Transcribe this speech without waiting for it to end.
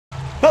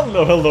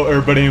Hello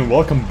everybody and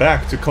welcome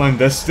back to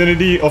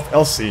Clandestinity of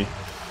Elsie.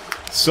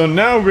 So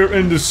now we're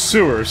in the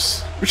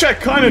sewers, which I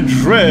kinda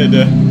dread,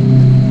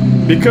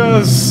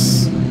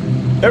 because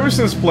ever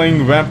since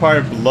playing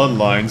Vampire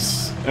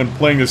Bloodlines and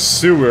playing a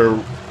sewer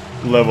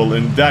level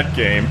in that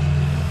game,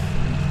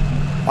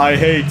 I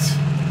hate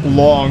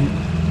long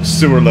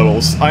sewer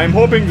levels. I am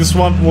hoping this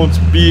one won't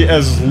be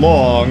as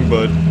long,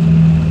 but...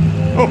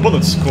 Oh,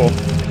 bullets, cool.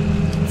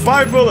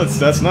 5 bullets,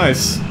 that's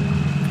nice.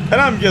 And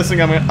I'm guessing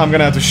I'm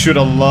gonna have to shoot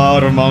a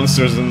lot of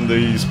monsters in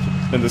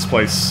this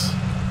place.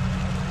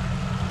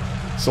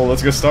 So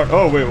let's get started.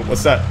 Oh wait,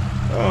 what's that?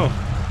 Oh,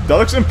 that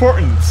looks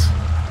important.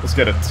 Let's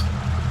get it.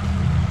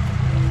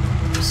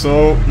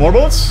 So more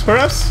bullets,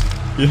 perhaps?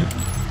 Yeah.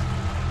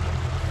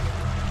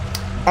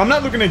 I'm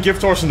not looking at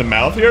gift horse in the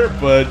mouth here,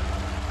 but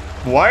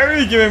why are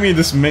you giving me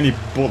this many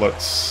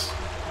bullets?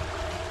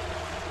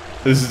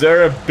 Is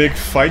there a big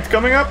fight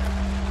coming up?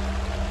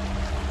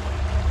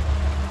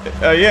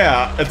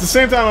 Yeah, at the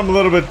same time I'm a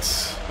little bit,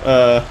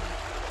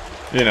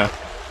 you know,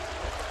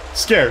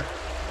 scared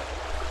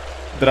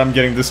that I'm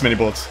getting this many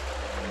bullets.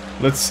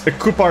 Let's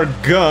equip our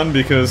gun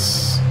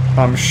because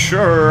I'm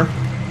sure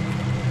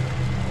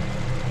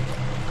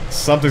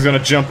something's gonna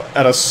jump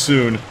at us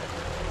soon.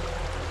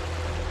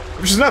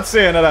 Which is not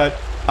saying that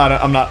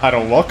I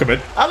don't welcome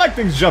it. I like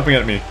things jumping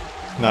at me.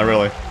 Not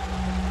really.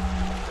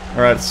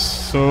 Alright,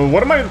 so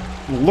what am I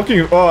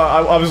looking... Oh,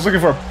 I was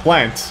looking for a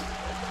plant.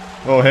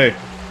 Oh, hey.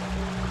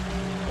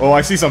 Oh,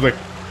 I see something.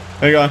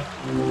 Hang on.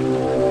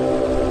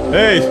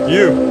 Hey,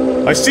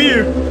 you. I see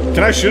you. Can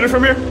I shoot it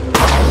from here?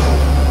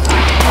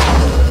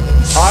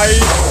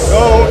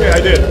 Oh, okay, I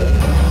did.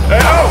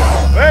 Hey, oh!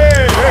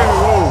 Hey,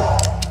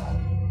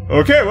 whoa!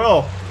 Okay,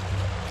 well.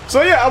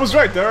 So yeah, I was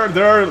right.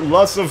 There are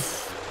lots of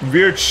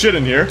weird shit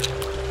in here.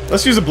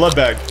 Let's use a blood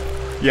bag.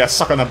 Yeah,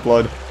 suck on that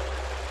blood.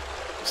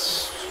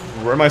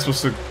 Where am I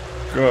supposed to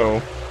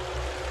go?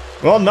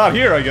 Well, not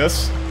here, I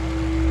guess.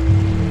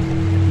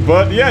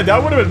 But yeah,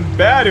 that would have been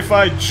bad if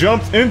I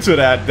jumped into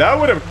that. That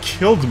would have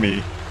killed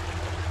me.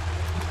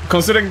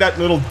 Considering that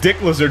little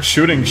dick lizard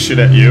shooting shit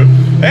at you,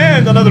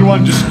 and another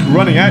one just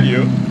running at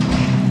you.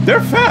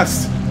 They're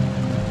fast.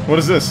 What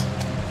is this?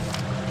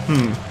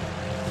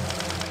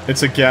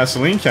 It's a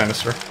gasoline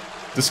canister.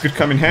 This could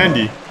come in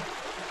handy.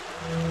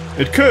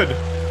 It could,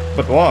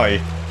 but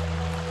why?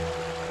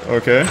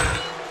 Okay.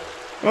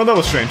 Oh, that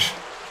was strange.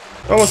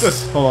 Oh, what's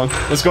this? Hold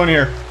on. Let's go in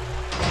here.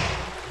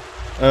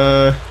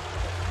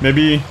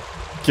 Maybe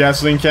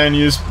gasoline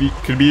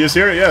could be used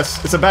here?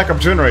 Yes, it's a backup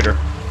generator.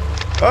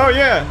 Oh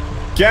yeah,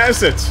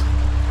 gas it.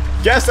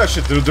 Gas that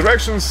shit. The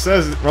directions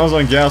says it runs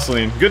on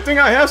gasoline. Good thing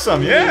I have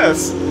some,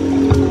 yes!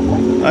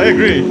 I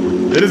agree.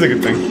 It is a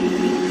good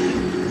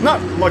thing.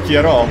 Not lucky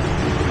at all.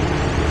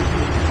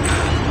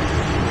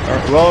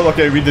 Well,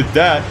 okay, we did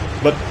that,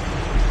 but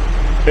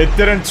it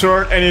didn't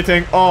turn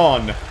anything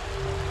on.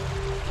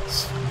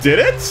 Did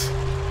it?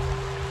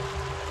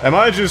 Am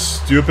I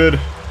just stupid?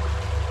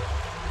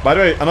 By the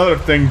way, another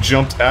thing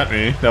jumped at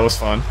me. That was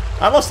fun.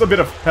 I lost a bit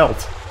of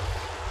health.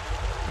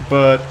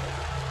 But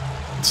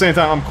at the same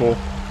time, I'm cool.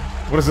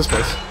 What is this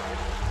place?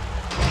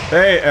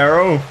 Hey,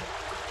 arrow.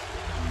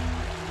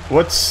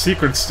 What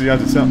secrets do you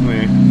have to tell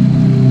me?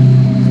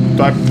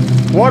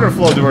 Water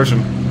flow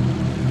diversion.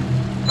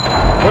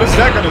 What is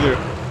that gonna do?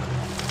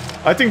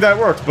 I think that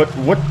worked, but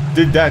what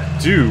did that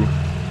do?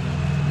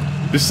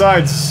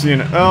 Besides, you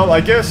know, well,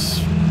 I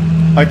guess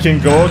I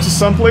can go to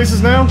some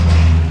places now?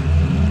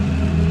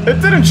 It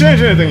didn't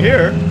change anything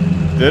here,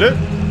 did it?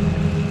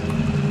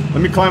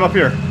 Let me climb up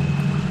here.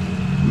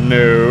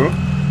 No.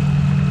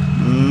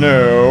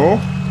 No.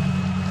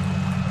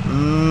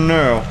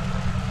 No.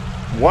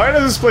 Why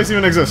does this place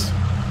even exist?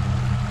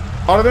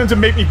 Other than to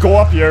make me go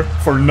up here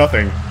for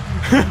nothing.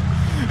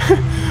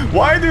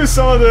 Why do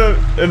some of the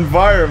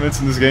environments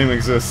in this game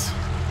exist?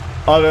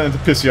 Other than to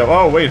piss you off.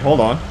 Oh, wait,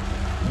 hold on.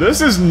 This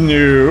is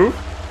new.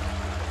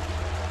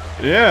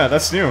 Yeah,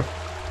 that's new.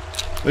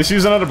 Let's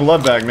use another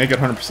blood bag, make it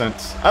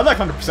 100%. I like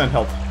 100%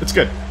 health. It's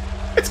good.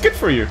 It's good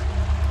for you.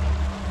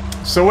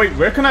 So wait,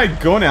 where can I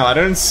go now? I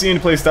didn't see any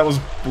place that was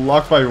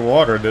blocked by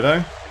water, did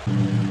I?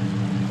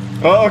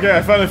 Oh, okay,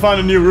 I finally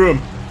found a new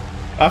room.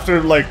 After,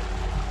 like...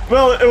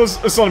 Well,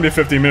 it's only been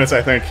 15 minutes,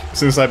 I think,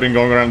 since I've been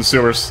going around the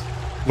sewers,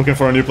 looking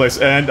for a new place.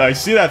 And I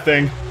see that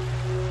thing.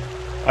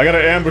 I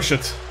gotta ambush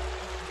it.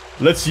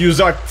 Let's use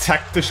our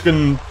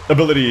tactician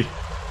ability.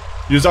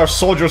 Use our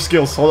soldier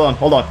skills. Hold on,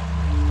 hold on.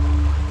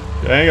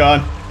 Hang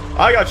on.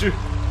 I got you.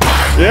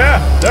 Yeah,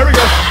 there we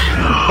go.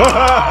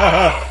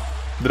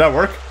 Did that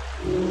work?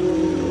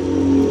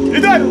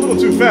 He died a little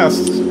too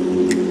fast.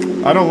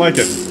 I don't like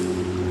it.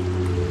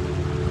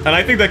 And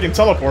I think they can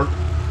teleport.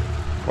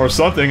 Or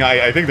something.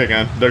 I think they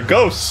can. They're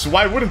ghosts.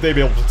 Why wouldn't they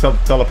be able to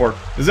teleport?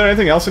 Is there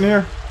anything else in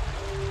here?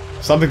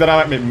 Something that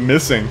I might be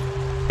missing.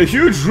 A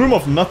huge room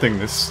of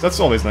nothingness. That's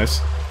always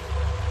nice.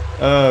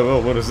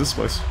 Well, what is this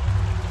place?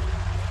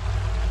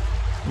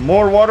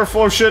 More water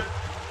flow shit.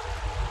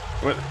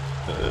 What?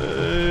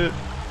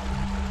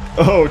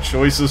 Oh,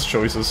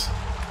 choices.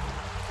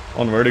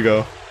 On where to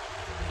go.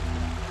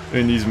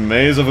 In these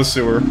maze of a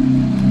sewer.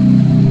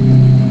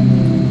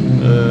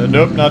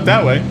 Nope, not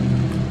that way.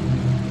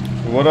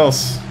 What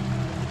else?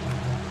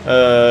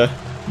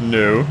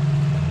 No.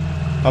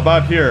 How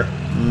about here?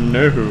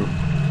 No.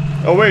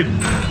 Oh, wait.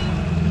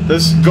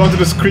 Let's go into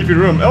this creepy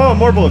room. Oh,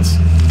 more bullets.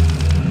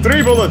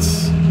 3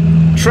 bullets.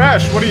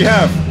 Trash, what do you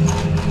have?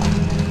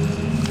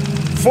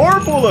 4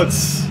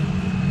 bullets.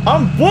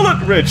 I'm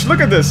bullet rich. Look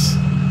at this.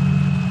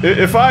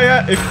 If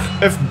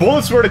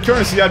bullets were the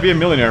currency, I'd be a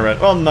millionaire, right?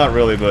 Well, not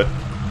really, but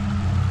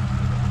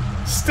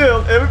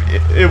still,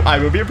 I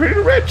would be pretty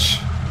rich.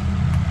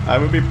 I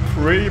would be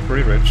pretty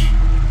rich.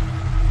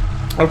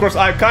 Of course,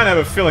 I kind of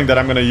have a feeling that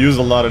I'm gonna use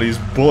a lot of these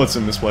bullets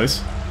in this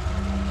place.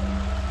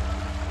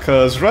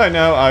 Because right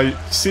now, I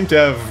seem to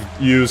have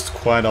used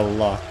quite a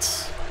lot.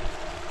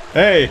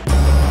 Hey!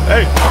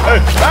 Hey! Hey!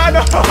 Ah,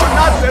 no!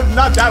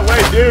 Not that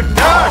way, dude!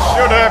 Ah,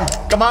 shoot him!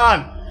 Come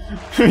on!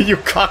 You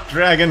cock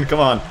dragon, come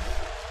on.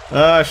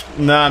 Nah,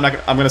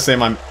 I'm gonna say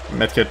my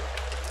medkit.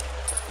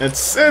 It's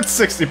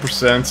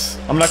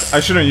 60%. I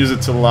shouldn't use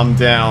it till I'm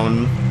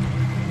down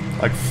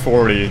like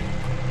 40.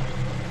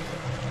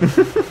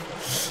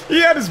 He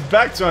had his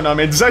back turned on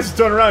me. He decides to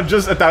turn around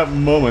just at that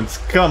moment.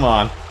 Come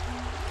on.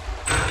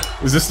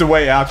 Is this the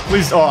way out?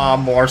 Please. Oh,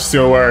 more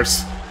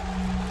sewers.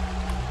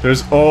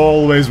 There's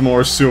always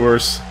more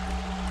sewers.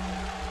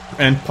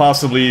 And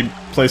possibly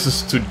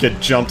places to get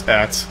jumped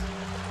at.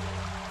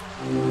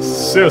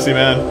 Seriously,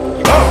 man.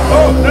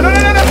 Oh, no,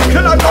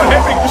 don't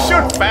hit me.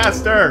 Shoot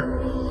faster.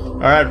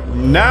 Alright,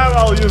 now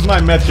I'll use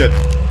my medkit.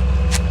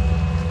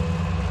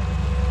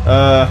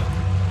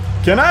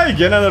 Can I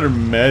get another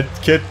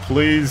medkit,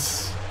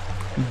 please?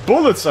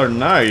 Bullets are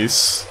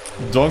nice,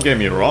 don't get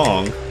me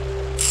wrong.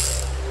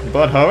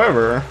 But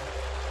however,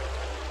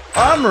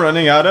 I'm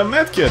running out of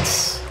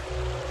medkits.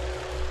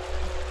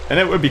 And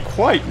it would be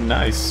quite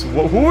nice.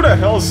 Who the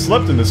hell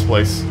slept in this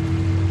place?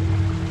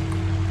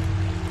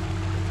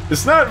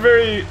 It's not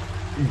very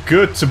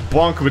good to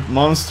bunk with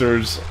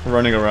monsters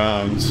running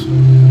around.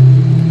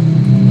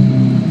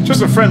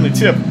 Just a friendly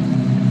tip.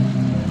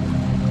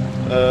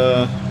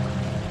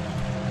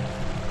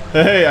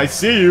 Hey, I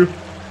see you.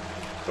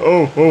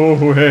 Oh,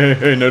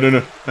 hey, no.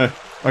 Hey,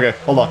 okay,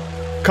 hold on.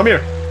 Come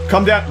here.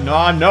 Come down.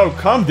 No,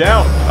 come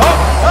down.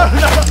 Oh,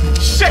 no,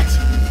 shit!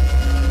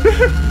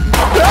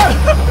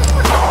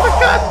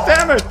 God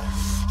damn it!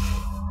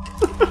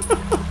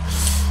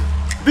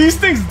 These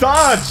things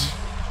dodge.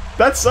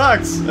 That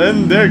sucks,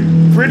 and they're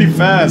pretty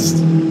fast.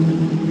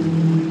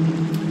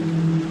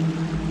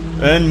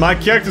 And my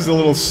character's a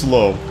little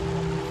slow.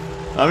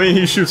 I mean,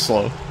 he shoots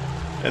slow.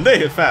 And they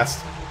hit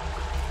fast.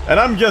 And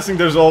I'm guessing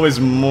there's always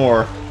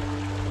more.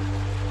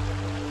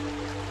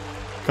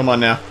 Come on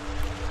now.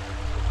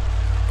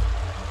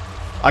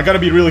 I gotta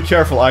be really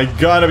careful. I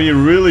gotta be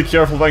really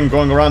careful if I'm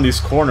going around these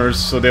corners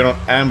so they don't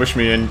ambush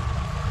me. And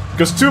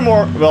because 3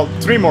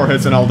 more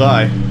hits and I'll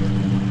die.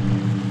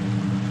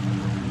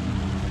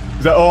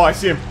 Is that? Oh, I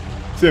see him.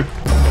 See him.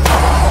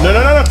 No.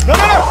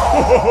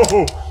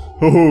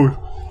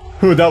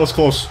 Oh, that was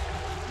close.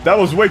 That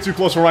was way too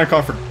close for Ryan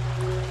Comfort.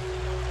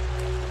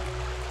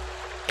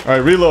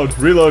 Alright, reload.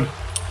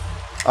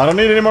 I don't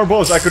need any more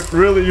bullets. I could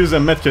really use a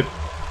medkit.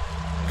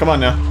 Come on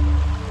now.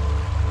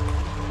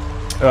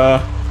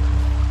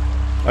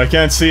 I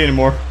can't see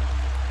anymore.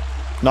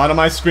 Not on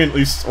my screen at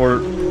least,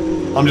 or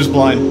I'm just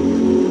blind.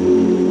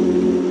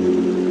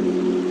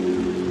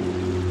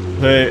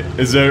 Hey,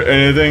 is there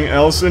anything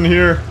else in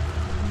here?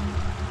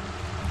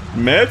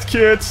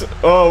 Medkit!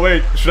 Oh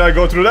wait, should I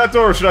go through that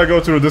door or should I go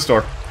through this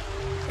door?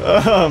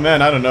 Oh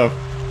man, I don't know.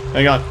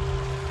 Hang on.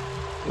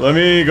 Let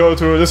me go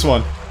through this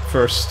one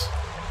first.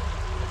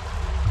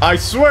 I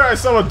swear I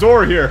saw a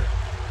door here.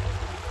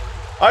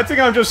 I think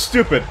I'm just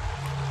stupid.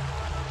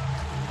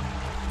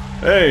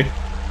 Hey.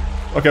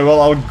 Okay, well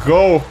I'll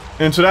go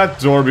into that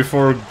door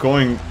before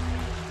going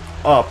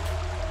up.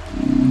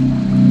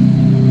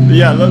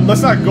 Yeah,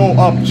 let's not go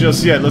up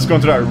just yet. Let's go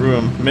into that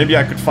room. Maybe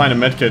I could find a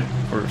medkit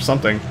or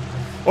something.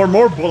 Or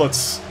more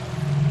bullets.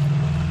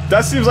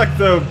 That seems like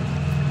the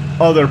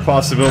other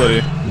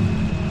possibility.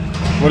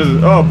 What is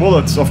it? Oh,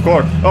 bullets, of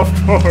course. Of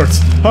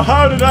course.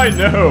 How did I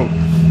know?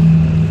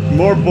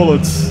 More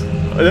bullets.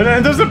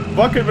 And there's a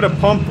bucket with a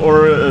pump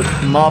or a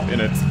mop in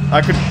it.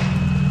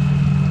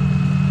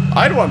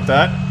 I'd want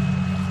that.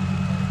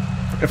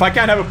 If I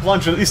can't have a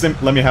plunge, at least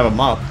let me have a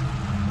mop.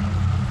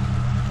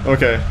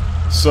 Okay,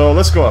 so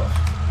let's go up.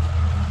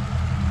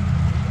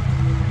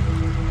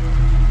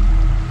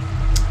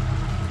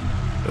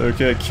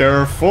 Okay,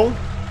 careful.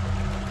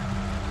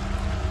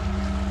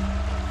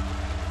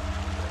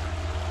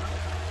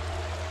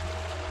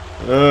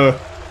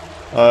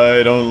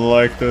 I don't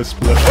like this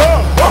place.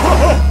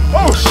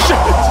 Oh, shit!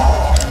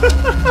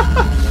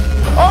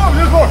 Oh,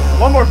 there's more!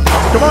 One more!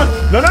 Come on!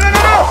 No!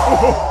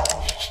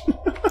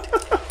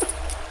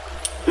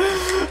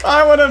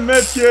 I want a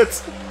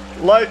medkit!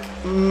 Like,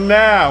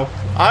 now!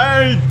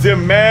 I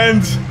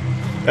demand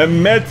a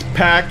med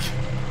pack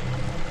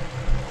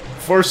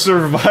for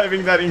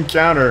surviving that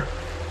encounter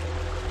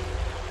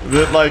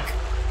with, like,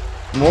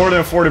 more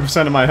than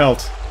 40% of my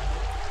health.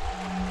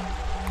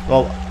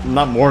 Well,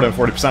 not more than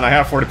 40%, I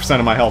have 40%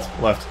 of my health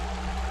left.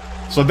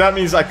 So that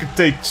means I could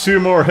take 2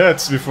 more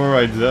hits before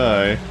I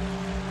die.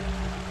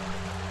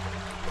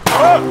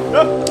 Oh,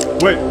 no.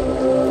 Wait.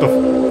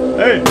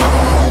 Hey.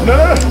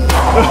 No.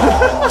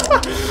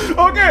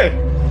 Okay.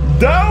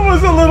 That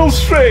was a little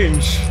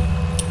strange.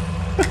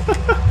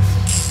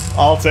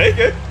 I'll take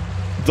it.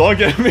 Don't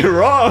get me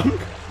wrong.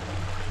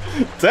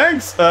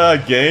 Thanks,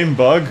 game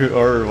bug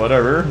or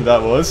whatever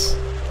that was.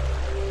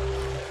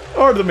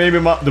 Or maybe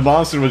the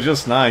monster was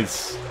just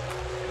nice.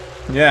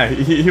 Yeah,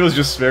 he was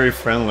just very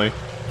friendly.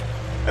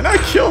 And I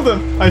killed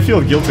him! I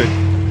feel guilty.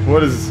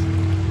 What is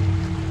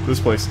this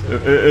place?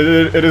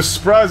 It is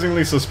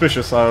surprisingly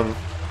suspicious how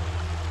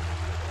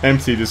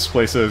empty this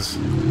place is.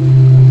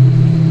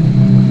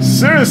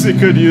 Seriously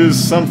could use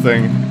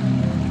something.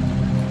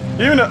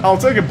 Even I'll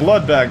take a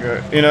blood bag,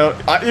 you know,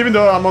 even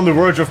though I'm on the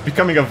verge of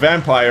becoming a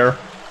vampire,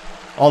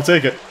 I'll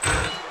take it.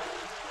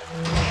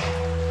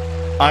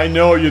 I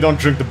know you don't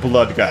drink the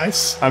blood,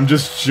 guys. I'm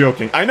just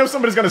joking. I know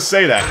somebody's gonna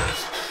say that.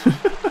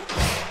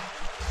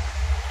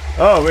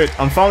 Oh, wait,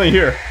 I'm finally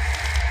here.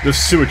 The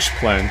sewage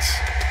plant.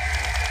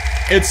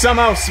 It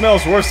somehow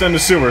smells worse than the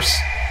sewers.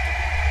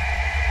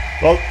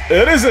 Well,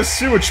 it is a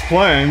sewage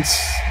plant,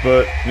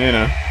 but, you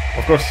know,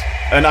 of course.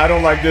 And I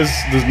don't like this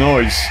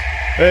noise.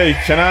 Hey,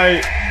 can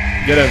I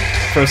get a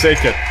first aid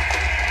kit?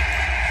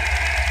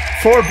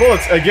 4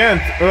 bullets, again.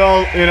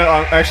 Well, you know,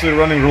 I'm actually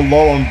running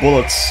low on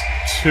bullets,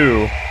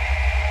 too.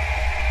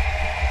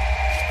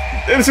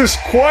 This is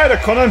quite a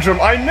conundrum.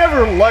 I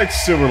never liked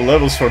sewer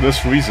levels for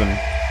this reason.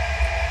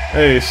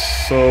 Hey,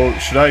 so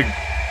should I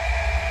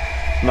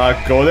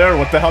not go there?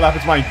 What the hell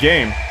happened to my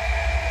game?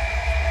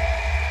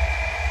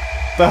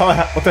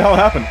 What the hell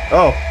happened?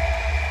 Oh.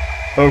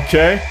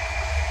 Okay.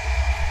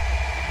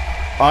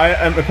 I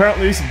am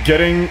apparently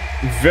getting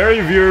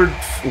very weird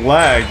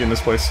lag in this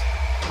place.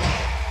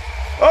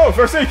 Oh,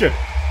 first aid kit!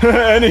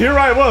 And here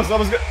I was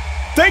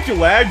thank you,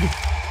 lag!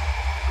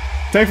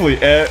 Thankfully,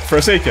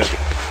 first aid kit.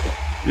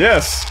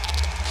 Yes!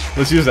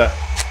 Let's use that.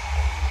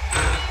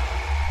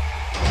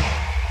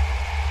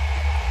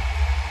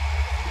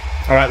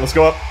 Alright, let's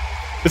go up.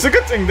 It's a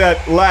good thing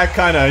that lag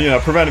kinda, you know,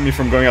 prevented me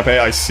from going up. Hey,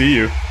 I see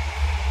you.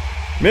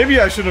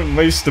 Maybe I shouldn't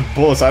waste the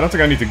bullets. I don't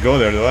think I need to go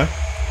there, do I?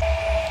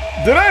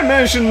 Did I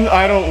mention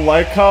I don't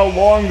like how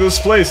long this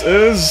place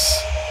is?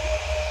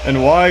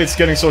 And why it's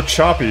getting so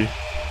choppy?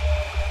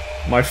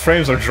 My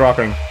frames are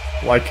dropping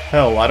like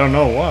hell. I don't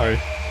know why.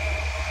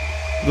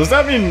 Does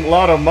that mean a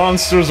lot of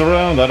monsters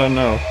around? I don't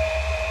know.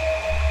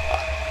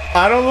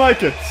 I don't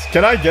like it.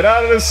 Can I get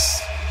out of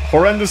this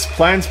horrendous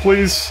plant,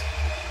 please?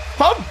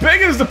 How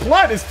big is the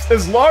plant? It's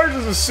as large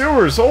as the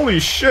sewers. Holy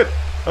shit.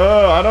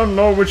 I don't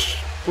know which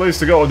place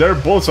to go. There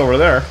are bullets over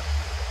there.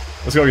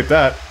 Let's go get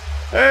that.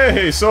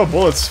 Hey, so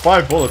bullets.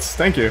 5 bullets.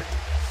 Thank you.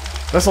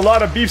 That's a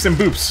lot of beeps and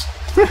boops.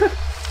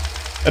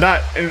 And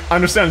I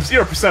understand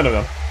 0% of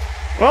them.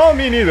 Well,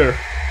 me neither,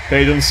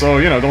 Hayden, so,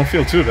 you know, don't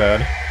feel too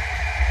bad.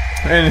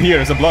 And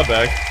here's a blood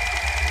bag.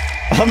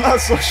 I'm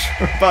not so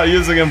sure about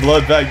using a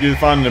blood bag you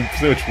found in a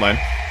sewage plant.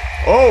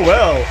 Oh,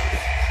 well.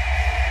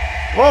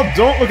 Well,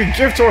 don't look a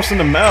gift horse in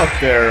the mouth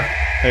there,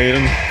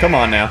 Hayden. Come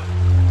on now.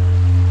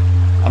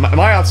 Am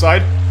I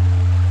outside?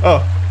 Oh.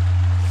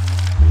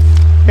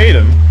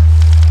 Hayden,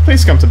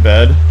 please come to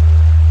bed.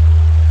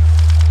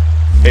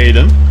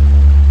 Hayden.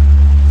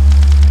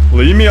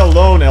 Leave me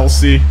alone,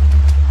 Elsie.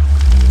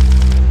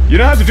 You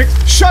don't have to drink—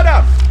 Shut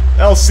up,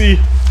 Elsie!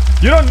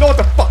 You don't know what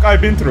the fuck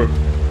I've been through.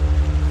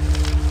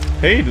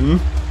 Hayden.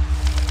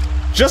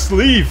 Just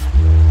leave.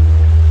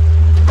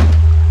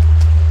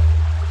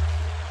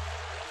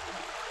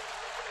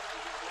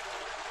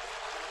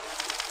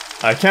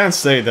 I can't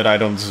say that I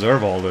don't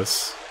deserve all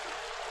this.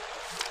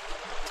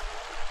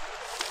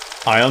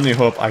 I only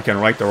hope I can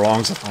right the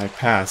wrongs of my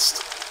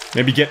past.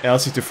 Maybe get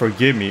Elsie to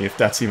forgive me if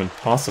that's even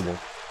possible.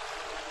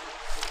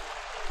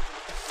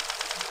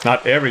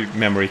 Not every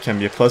memory can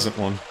be a pleasant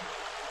one.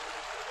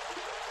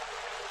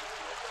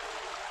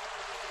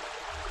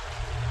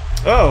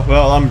 Oh,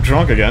 well, I'm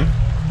drunk again.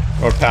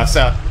 Or passed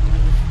out.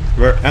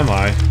 Where am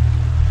I?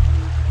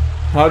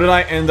 How did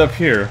I end up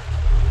here?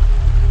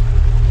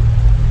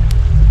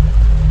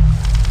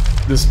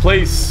 This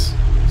place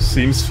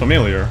seems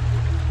familiar.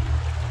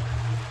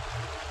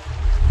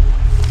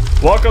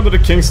 Welcome to the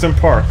Kingston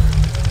Park.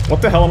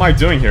 What the hell am I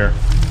doing here?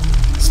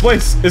 This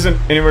place isn't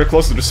anywhere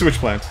close to the sewage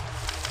plant.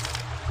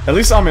 At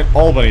least I'm in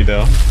Albany,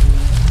 though.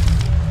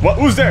 What?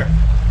 Who's there?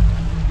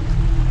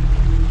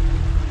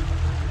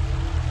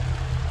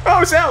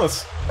 Oh, it's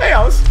Alice! Hey,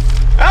 Alice!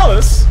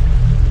 Alice!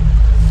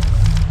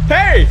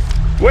 Hey!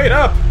 Wait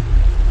up!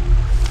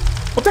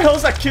 What the hell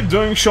is that kid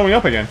doing showing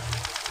up again?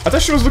 I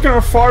thought she was looking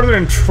no farther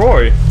than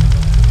Troy.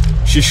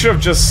 She should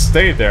have just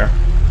stayed there.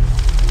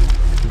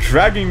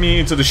 Dragging me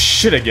into the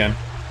shit again.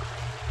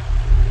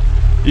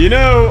 You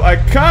know, I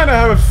kinda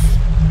have...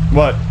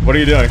 What? What are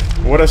you doing?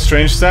 What a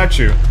strange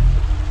statue.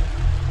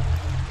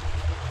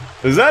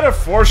 Is that a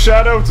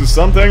foreshadow to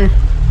something?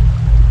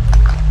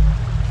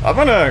 I'm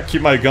gonna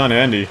keep my gun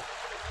handy.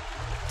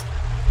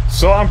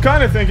 So I'm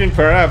kinda thinking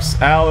perhaps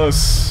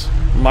Alice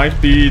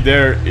might be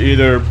their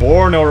either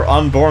born or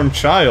unborn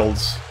child.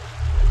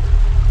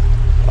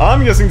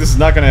 I'm guessing this is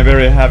not gonna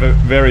have a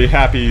very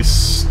happy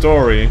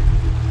story.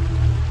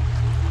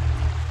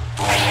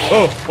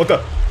 Oh, what the?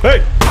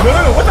 Hey!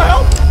 No, what the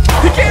hell?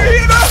 He can't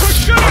hear now!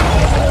 Shut up!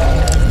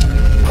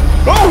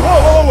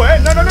 Oh, whoa, hey,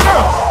 no!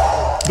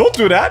 Don't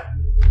do that!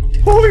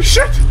 Holy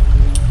shit!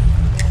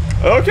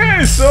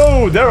 Okay,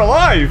 so they're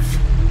alive!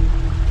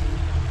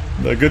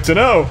 Good to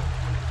know.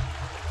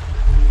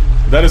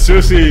 That is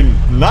seriously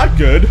not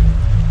good,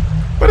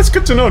 but it's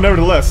good to know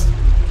nevertheless.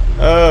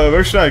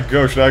 Where should I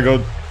go? Should I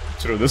go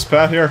through this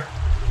path here?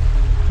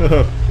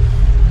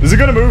 Is it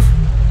gonna move?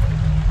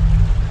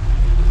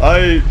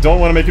 I don't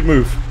want to make it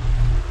move.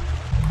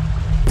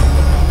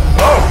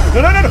 Oh!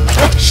 No!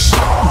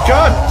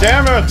 God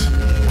damn it!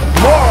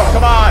 More!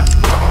 Come on!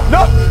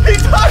 No! He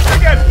dodged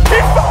again! He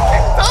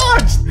fucking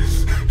dodged!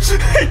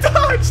 He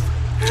dodged!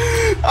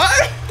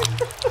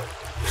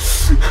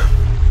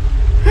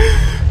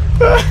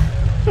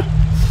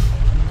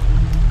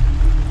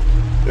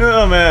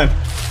 Oh man.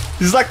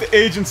 He's like the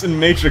agents in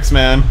Matrix,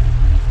 man.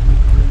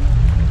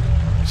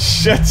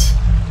 Shit.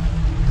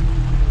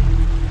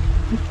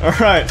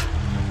 Alright.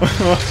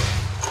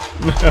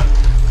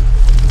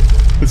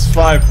 It's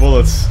 5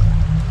 bullets.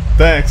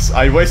 Thanks.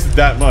 I wasted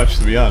that much,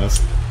 to be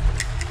honest.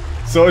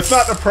 So it's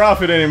not a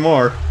profit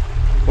anymore.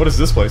 What is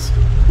this place?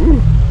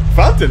 Ooh.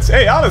 Fountains.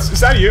 Hey, Alice, is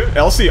that you?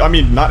 Elsie? I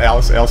mean, not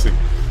Alice, Elsie.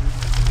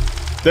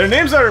 Their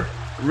names are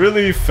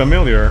really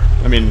familiar.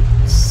 I mean,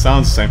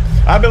 sounds the same.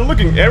 I've been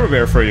looking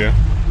everywhere for you.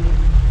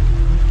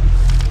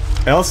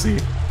 Elsie.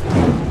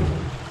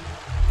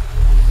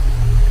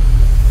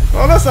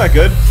 Oh, that's not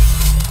good.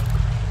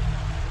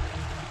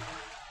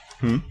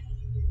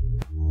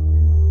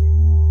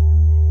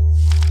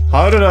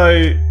 How did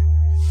I...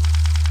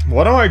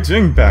 What am I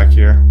doing back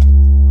here?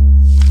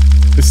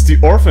 It's the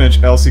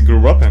orphanage Elsie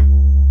grew up in.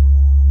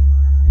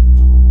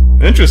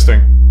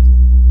 Interesting.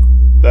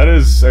 That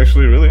is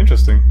actually really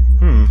interesting.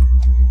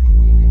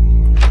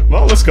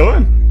 Well, let's go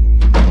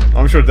in.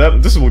 I'm sure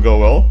that this will go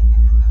well.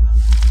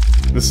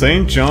 The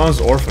St.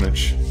 John's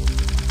Orphanage.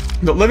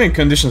 The living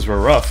conditions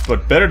were rough,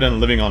 but better than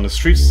living on the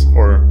streets,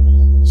 or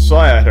so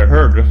I had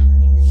heard.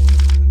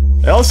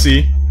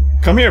 Elsie,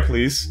 come here,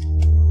 please.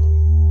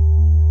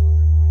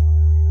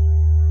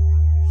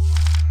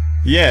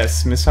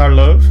 Yes, Miss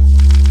Harlove.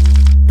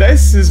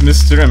 This is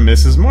Mr. and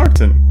Mrs.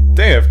 Martin.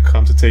 They have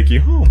come to take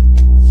you home.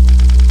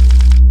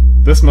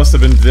 This must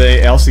have been the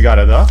day Elsie got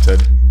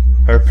adopted.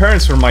 Her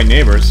parents were my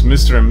neighbors,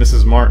 Mr. and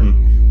Mrs.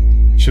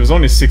 Martin. She was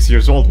only 6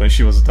 years old when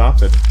she was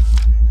adopted.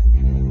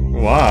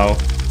 Wow.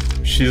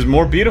 She's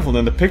more beautiful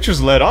than the pictures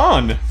let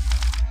on.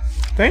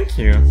 Thank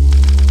you.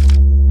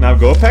 Now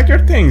go pack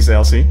your things,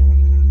 Elsie.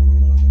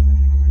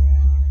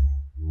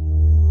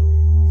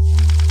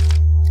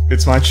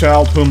 It's my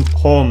childhood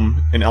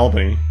home in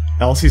Albany.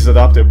 Elsie's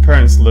adoptive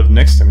parents live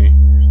next to me.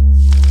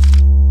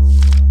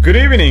 Good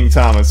evening,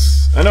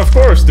 Thomas. And of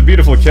course, the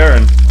beautiful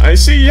Karen. I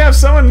see you have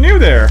someone new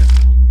there.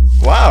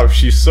 Wow,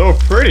 she's so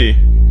pretty.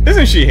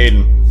 Isn't she,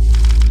 Hayden?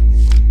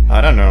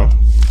 I don't know.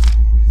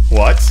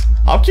 What?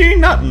 How can you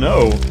not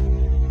know?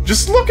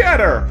 Just look at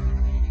her!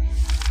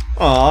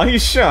 Aw,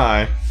 he's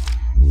shy.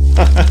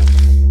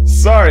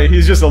 Sorry,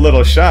 he's just a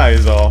little shy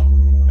is all.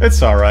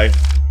 It's alright.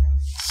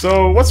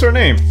 So, what's her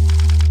name?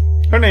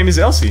 Her name is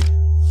Elsie.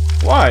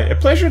 Why, a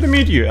pleasure to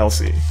meet you,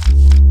 Elsie.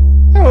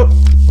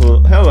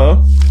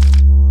 Hello.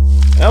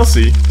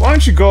 Elsie, why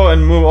don't you go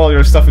and move all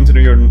your stuff into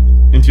your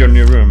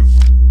new room?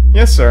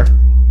 Yes, sir.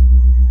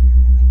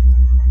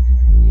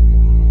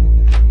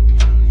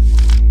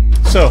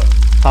 So,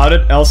 how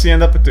did Elsie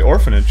end up at the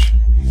orphanage?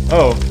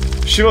 Oh,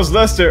 she was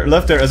left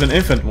there as an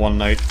infant one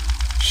night.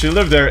 She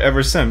lived there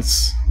ever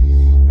since.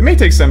 It may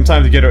take some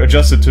time to get her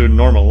adjusted to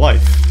normal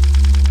life.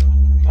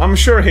 I'm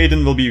sure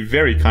Hayden will be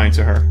very kind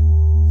to her.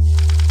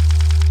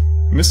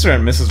 Mr.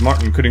 and Mrs.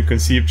 Martin couldn't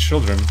conceive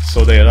children,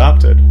 so they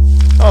adopted.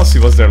 Elsie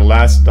was their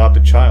last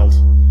adopted child.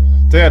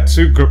 They had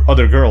 2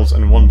 other girls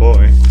and 1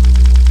 boy.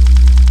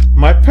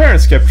 My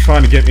parents kept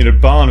trying to get me to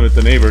bond with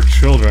the neighbor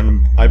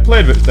children. I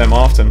played with them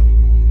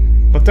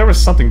often. But there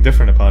was something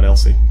different about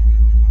Elsie.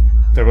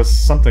 There was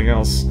something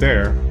else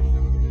there.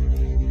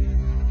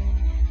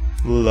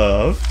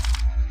 Love?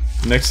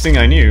 Next thing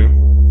I knew,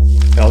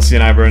 Elsie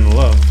and I were in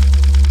love.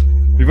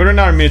 We were in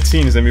our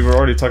mid-teens and we were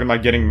already talking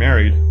about getting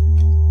married.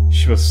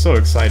 She was so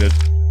excited.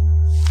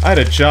 I had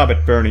a job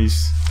at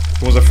Bernie's,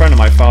 who was a friend of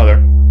my father.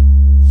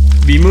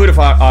 We moved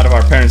out of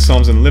our parents'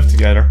 homes and lived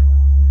together.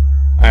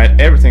 I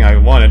had everything I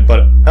wanted,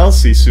 but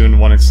Elsie soon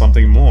wanted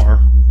something more.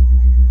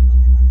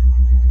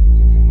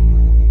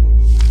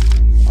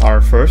 Our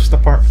first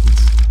apartment.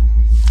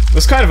 It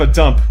was kind of a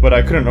dump, but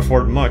I couldn't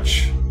afford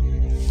much.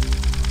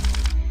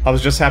 I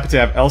was just happy to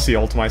have Elsie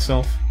all to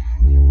myself.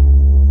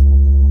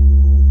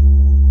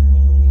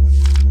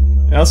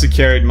 Elsie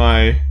carried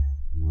my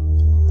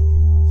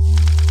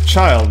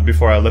child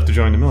before I left to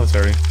join the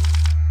military.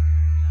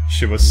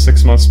 She was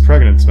 6 months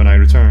pregnant when I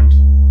returned.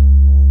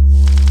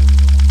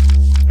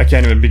 I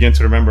can't even begin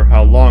to remember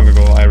how long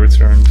ago I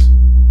returned.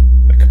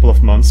 A couple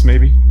of months,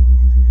 maybe?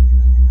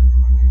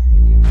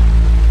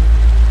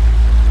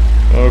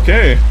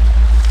 Okay.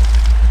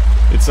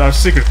 It It's our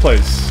secret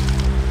place.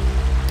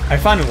 I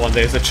found it one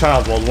day as a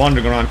child while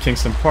wandering around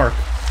Kingston Park.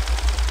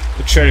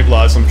 The cherry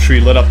blossom tree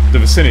lit up the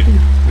vicinity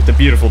with the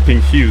beautiful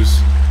pink hues.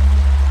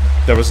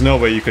 There was no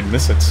way you could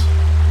miss it.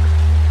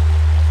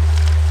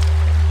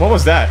 What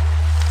was that?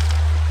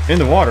 In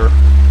the water?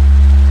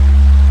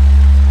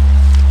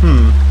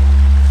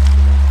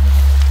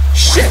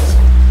 Shit!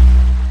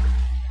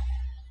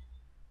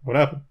 What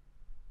happened?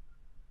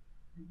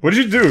 What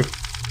did you do?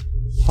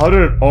 How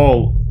did it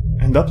all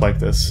end up like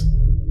this?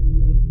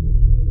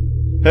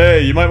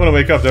 Hey, you might want to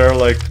wake up. There are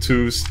like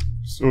two...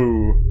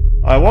 Ooh.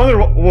 I wonder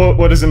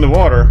what is in the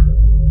water.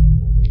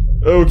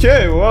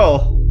 Okay,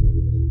 well...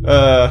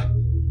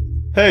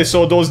 Hey,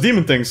 so those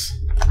demon things.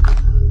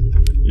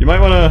 You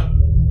might want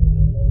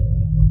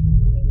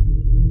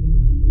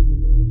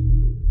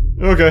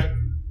to... Okay.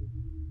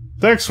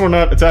 Thanks for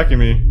not attacking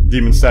me,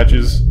 demon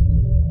statues.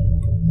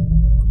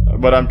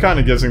 But I'm kind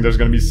of guessing there's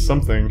gonna be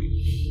something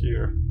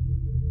here.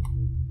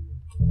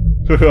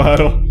 I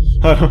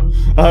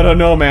don't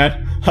know,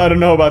 man. I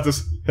don't know about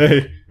this.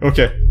 Hey,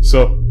 okay,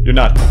 so you're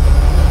not.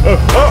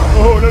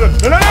 Oh,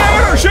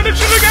 no, shoot it,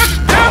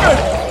 god damn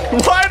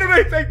it! Why did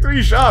I take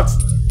 3 shots?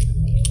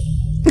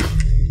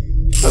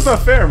 That's not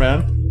fair,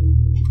 man.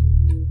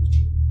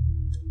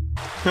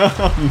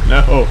 Oh,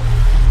 no.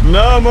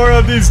 No more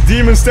of these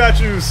demon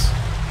statues.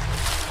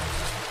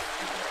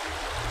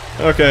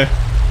 Okay.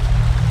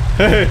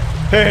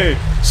 Hey,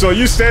 so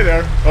you stay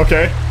there,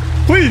 okay?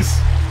 Please!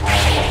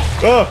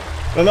 Oh,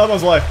 another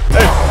one's life.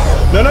 Hey!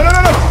 No,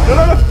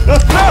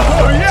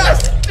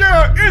 yes!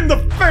 Yeah, in the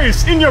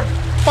face! In your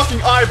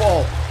fucking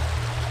eyeball!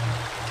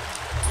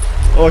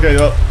 Okay,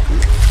 well...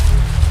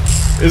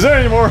 Is there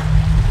any more?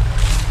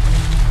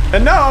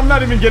 And now I'm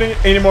not even getting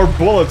any more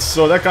bullets,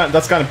 so that's kind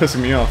of pissing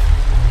me off.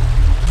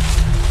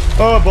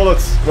 Oh,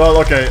 bullets. Well,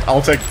 okay,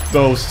 I'll take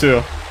those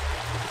too.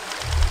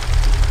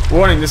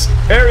 Warning, this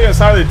area is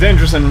highly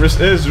dangerous and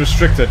is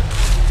restricted.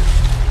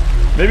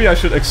 Maybe I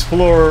should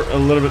explore a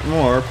little bit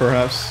more,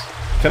 perhaps.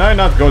 Can I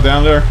not go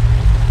down there?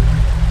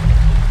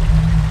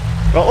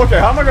 Well, okay,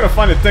 how am I gonna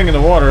find a thing in the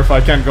water if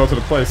I can't go to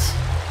the place?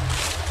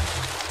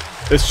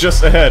 It's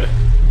just ahead.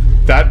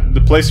 That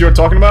the place you were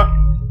talking about?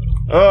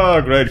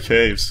 Oh, great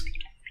caves.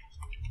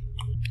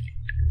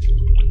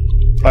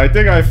 I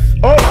think I've...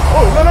 Oh, no!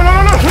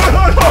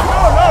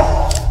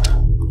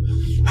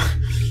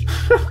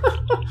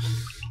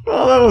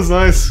 Oh, that was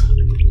nice.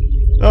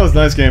 That was a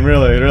nice game,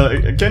 really.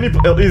 Can you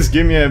at least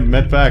give me a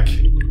med pack?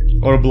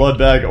 Or a blood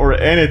bag, or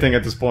anything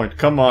at this point?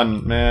 Come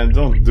on, man,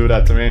 don't do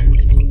that to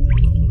me.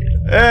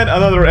 And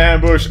another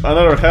ambush,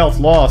 another health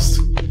lost.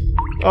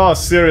 Oh,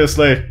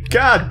 seriously.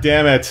 God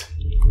damn it.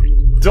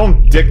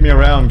 Don't dick me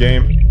around,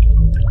 game.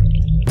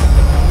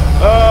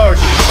 Oh,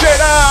 shit!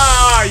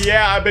 Ah,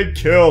 yeah, I've been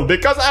killed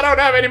because I don't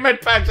have any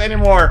med packs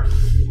anymore.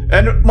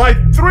 And my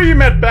 3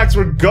 med packs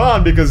were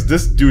gone because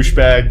this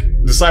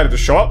douchebag decided to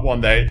show up one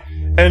day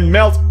and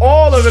melt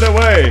all of it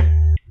away.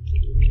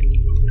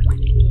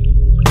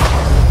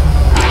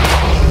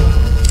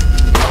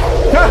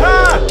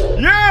 Haha!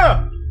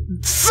 Yeah!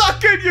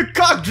 Suck it, you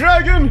cock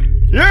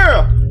dragon!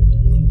 Yeah!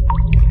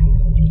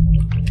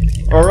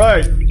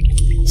 Alright.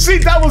 See,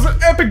 that was an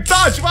epic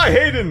dodge by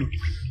Hayden!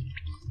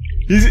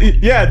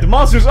 Yeah, the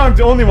monsters aren't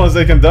the only ones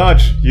they can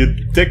dodge, you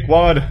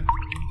dickwad.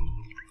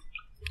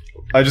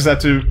 I just had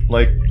to,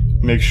 like,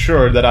 make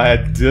sure that I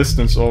had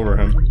distance over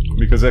him.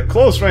 Because at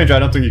close range, I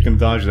don't think you can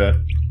dodge that.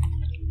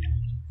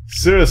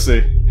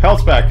 Seriously,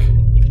 health pack.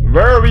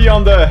 Where are we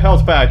on the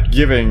health pack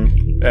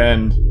giving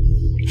and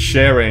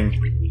sharing?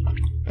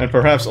 And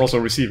perhaps also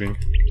receiving.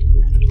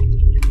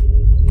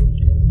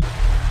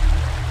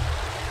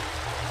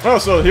 Oh,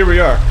 so here we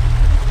are.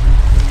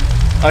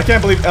 I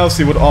can't believe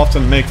Elsie would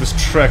often make this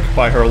trek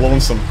by her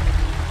lonesome.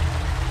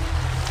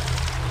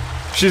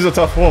 She's a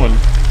tough woman.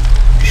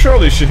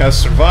 Surely she has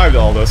survived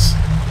all this.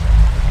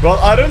 Well,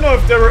 I don't know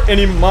if there were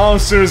any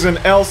monsters in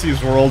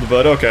Elsie's world,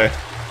 but okay.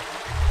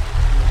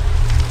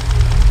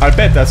 I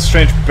bet that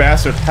strange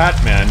bastard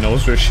Hat Man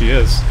knows where she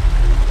is.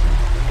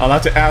 I'll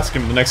have to ask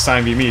him the next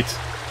time we meet.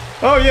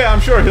 Oh yeah,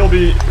 I'm sure he'll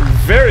be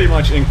very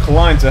much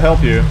inclined to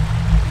help you.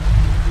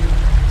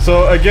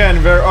 So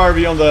again, where are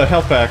we on the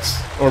health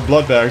packs? Or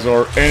blood bags,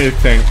 or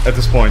anything at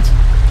this point?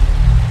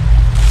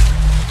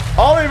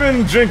 I'll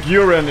even drink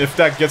urine if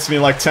that gets me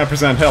like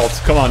 10%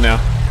 health. Come on now.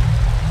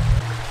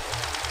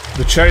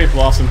 The cherry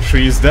blossom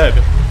tree is dead.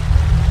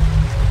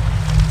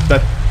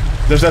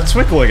 There's that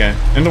twinkle again,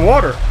 in the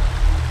water.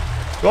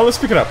 Well, let's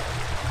pick it up.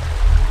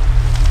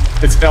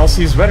 It's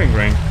Elsie's wedding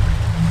ring.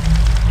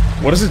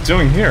 What is it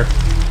doing here?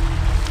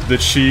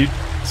 Did she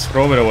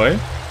throw it away?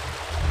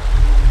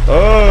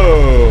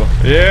 Oh,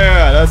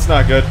 yeah, that's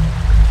not good.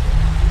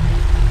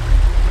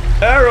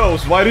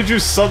 Arrows, why did you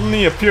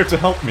suddenly appear to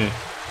help me?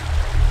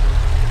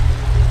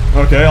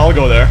 Okay, I'll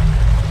go there.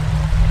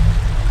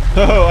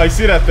 Oh, I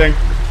see that thing.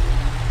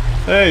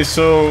 Hey,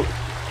 so...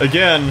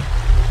 again...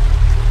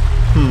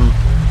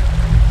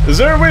 Is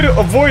there a way to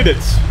avoid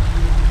it?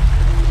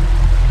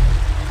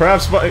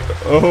 Perhaps by...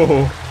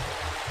 Oh...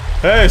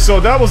 Hey, so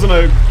that wasn't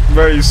a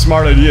very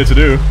smart idea to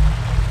do.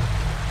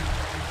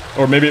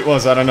 Or maybe it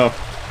was, I don't know.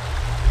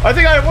 I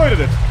think I avoided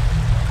it.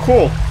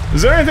 Cool.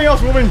 Is there anything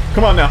else moving?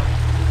 Come on now.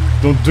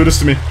 Don't do this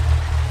to me.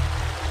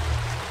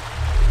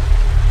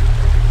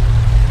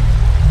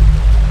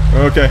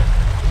 Okay.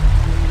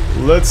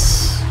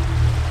 Let's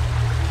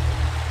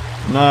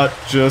not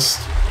just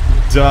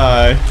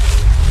die.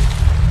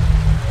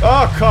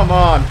 Oh, come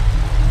on.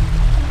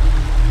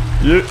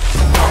 You...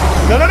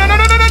 No, no, no, no,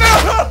 no, no, no, no!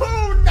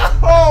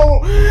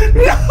 No!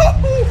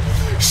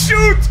 No!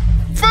 Shoot!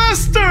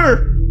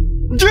 Faster!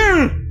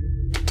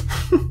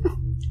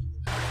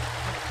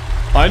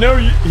 I know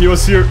he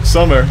was here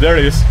somewhere. There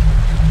he is.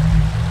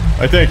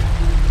 I think.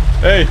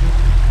 Hey,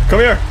 come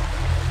here.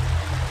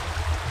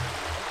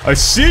 I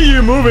see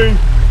you moving.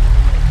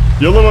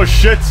 You little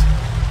shit.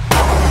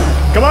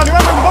 Come on,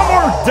 one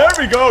more. There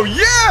we go.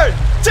 Yeah!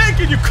 Take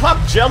it, you cop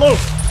jello.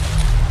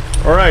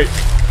 Alright.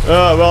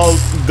 Well,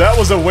 that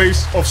was a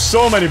waste of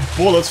so many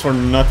bullets for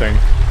nothing.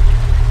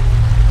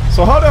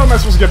 So how the hell am I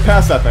supposed to get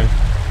past that thing?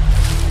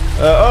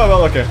 Oh,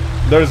 well, okay.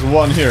 There's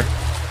one here.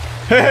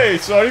 Hey,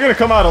 so are you gonna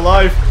come out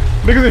alive?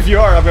 Because if you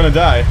are, I'm gonna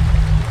die.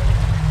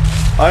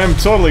 I am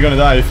totally gonna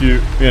die if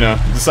you know,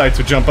 decide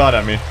to jump out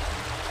at me.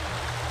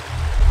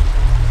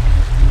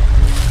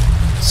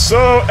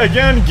 So,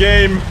 again,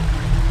 game.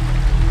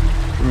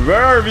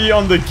 Where are we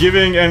on the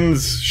giving and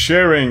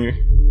sharing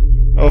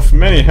of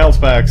many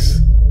health packs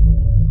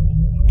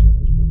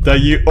that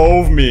you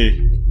owe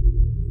me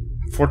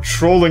for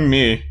trolling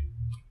me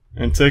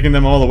and taking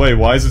them all away?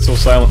 Why is it so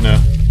silent now?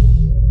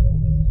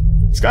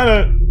 It's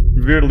kinda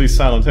weirdly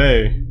silent.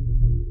 Hey.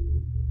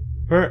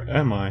 Where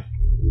am I?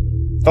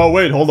 Oh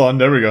wait, hold on,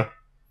 there we go.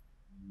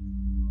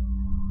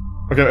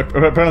 Okay,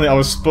 apparently I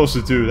was supposed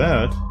to do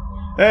that.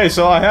 Hey,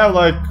 so I have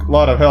like a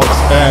lot of health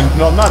and...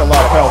 well, not a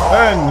lot of health,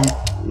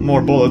 and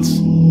more bullets.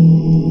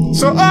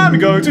 So I'm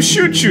going to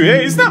shoot you.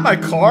 Hey, is that my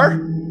car?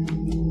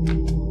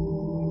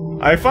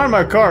 I found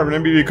my car,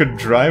 maybe we could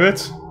drive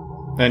it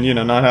and, you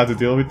know, not have to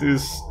deal with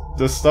this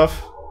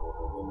stuff.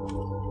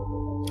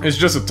 It's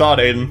just a thought,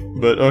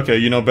 Hayden, but okay,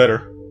 you know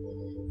better.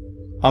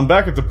 I'm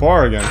back at the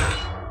bar again.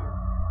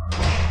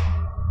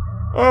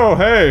 Oh,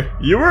 hey,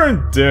 you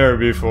weren't there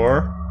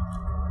before.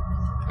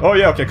 Oh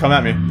yeah, okay, come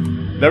at me.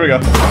 There we go.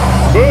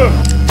 Boom!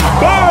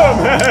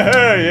 Boom!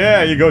 Hey,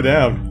 yeah, you go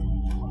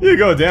down. You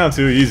go down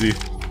too easy.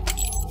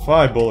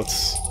 5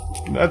 bullets.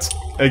 That's,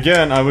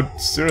 again, I would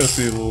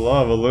seriously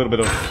love a little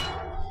bit of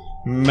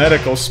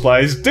medical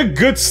supplies. The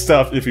good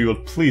stuff, if you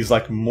would please,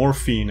 like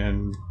morphine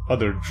and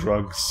other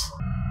drugs.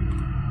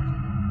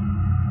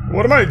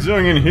 What am I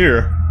doing in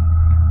here?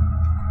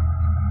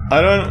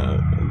 I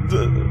don't...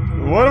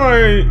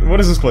 what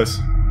is this place?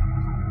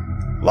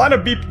 Line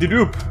of beep de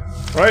doop.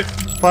 Right?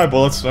 5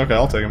 bullets. Okay,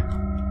 I'll take them.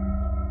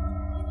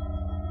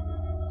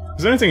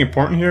 Is there anything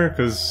important here?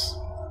 Because...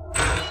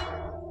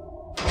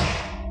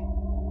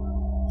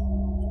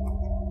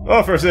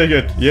 oh, first aid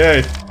kit.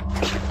 Yay.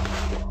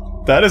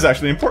 That is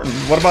actually important.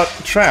 What about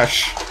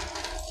trash?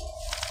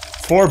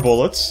 4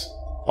 bullets.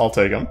 I'll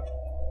take them.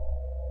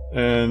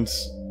 And...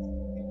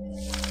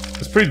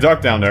 it's pretty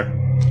dark down there.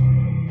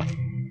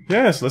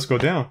 Yes, let's go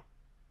down.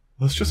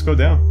 Let's just go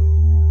down.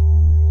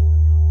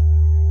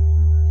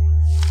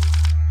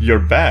 You're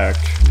back.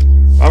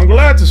 I'm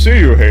glad to see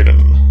you,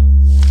 Hayden.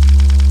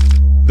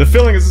 The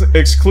feeling is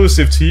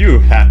exclusive to you,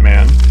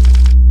 Hatman.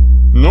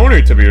 No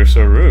need to be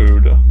so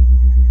rude.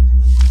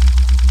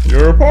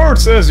 Your report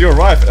says your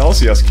wife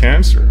Elsie has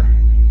cancer.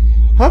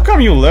 How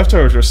come you left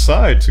her at your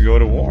side to go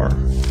to war?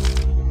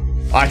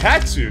 I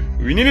had to.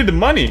 We needed the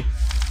money.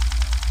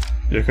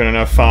 You couldn't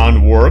have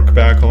found work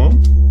back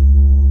home?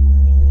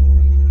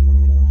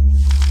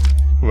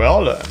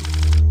 Well then.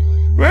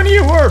 When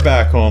you were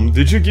back home,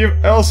 did you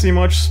give Elsie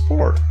much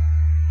support?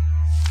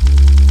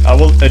 I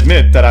will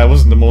admit that I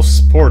wasn't the most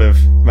supportive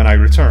when I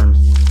returned.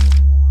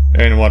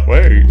 In what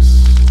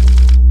ways?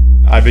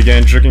 I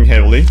began drinking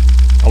heavily.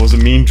 I was a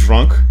mean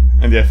drunk,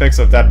 and the effects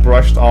of that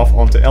brushed off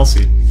onto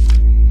Elsie.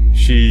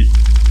 She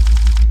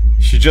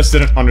just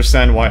didn't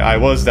understand why I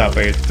was that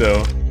way,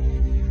 though.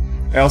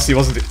 Elsie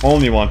wasn't the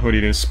only one who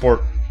needed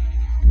support.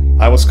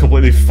 I was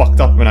completely fucked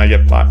up when I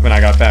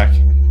got back.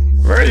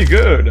 Very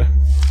good.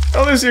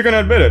 At least you can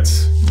admit it.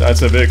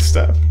 That's a big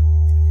step.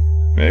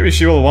 Maybe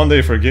she will one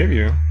day forgive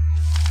you.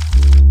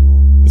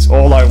 It's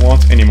all I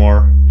want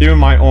anymore. Even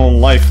my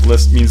own life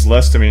means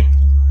less to me.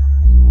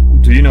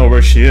 Do you know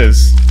where she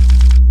is?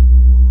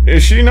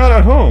 Is she not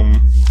at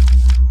home?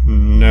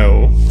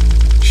 No.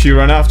 She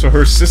ran off to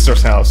her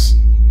sister's house.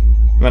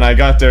 When I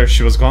got there,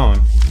 she was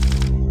gone.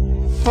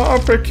 How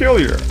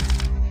peculiar.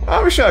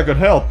 I wish I could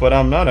help, but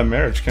I'm not a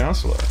marriage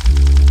counselor.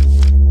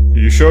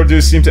 You sure do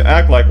seem to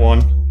act like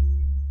one.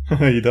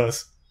 He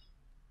does.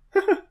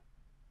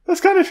 That's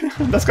kind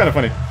of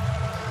funny.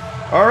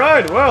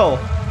 Alright, well.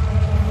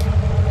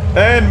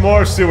 And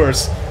more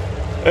sewers.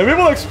 And we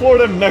will explore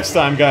them next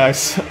time,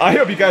 guys. I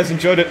hope you guys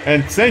enjoyed it,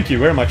 and thank you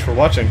very much for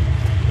watching.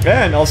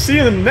 And I'll see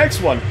you in the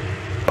next one.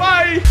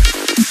 Bye!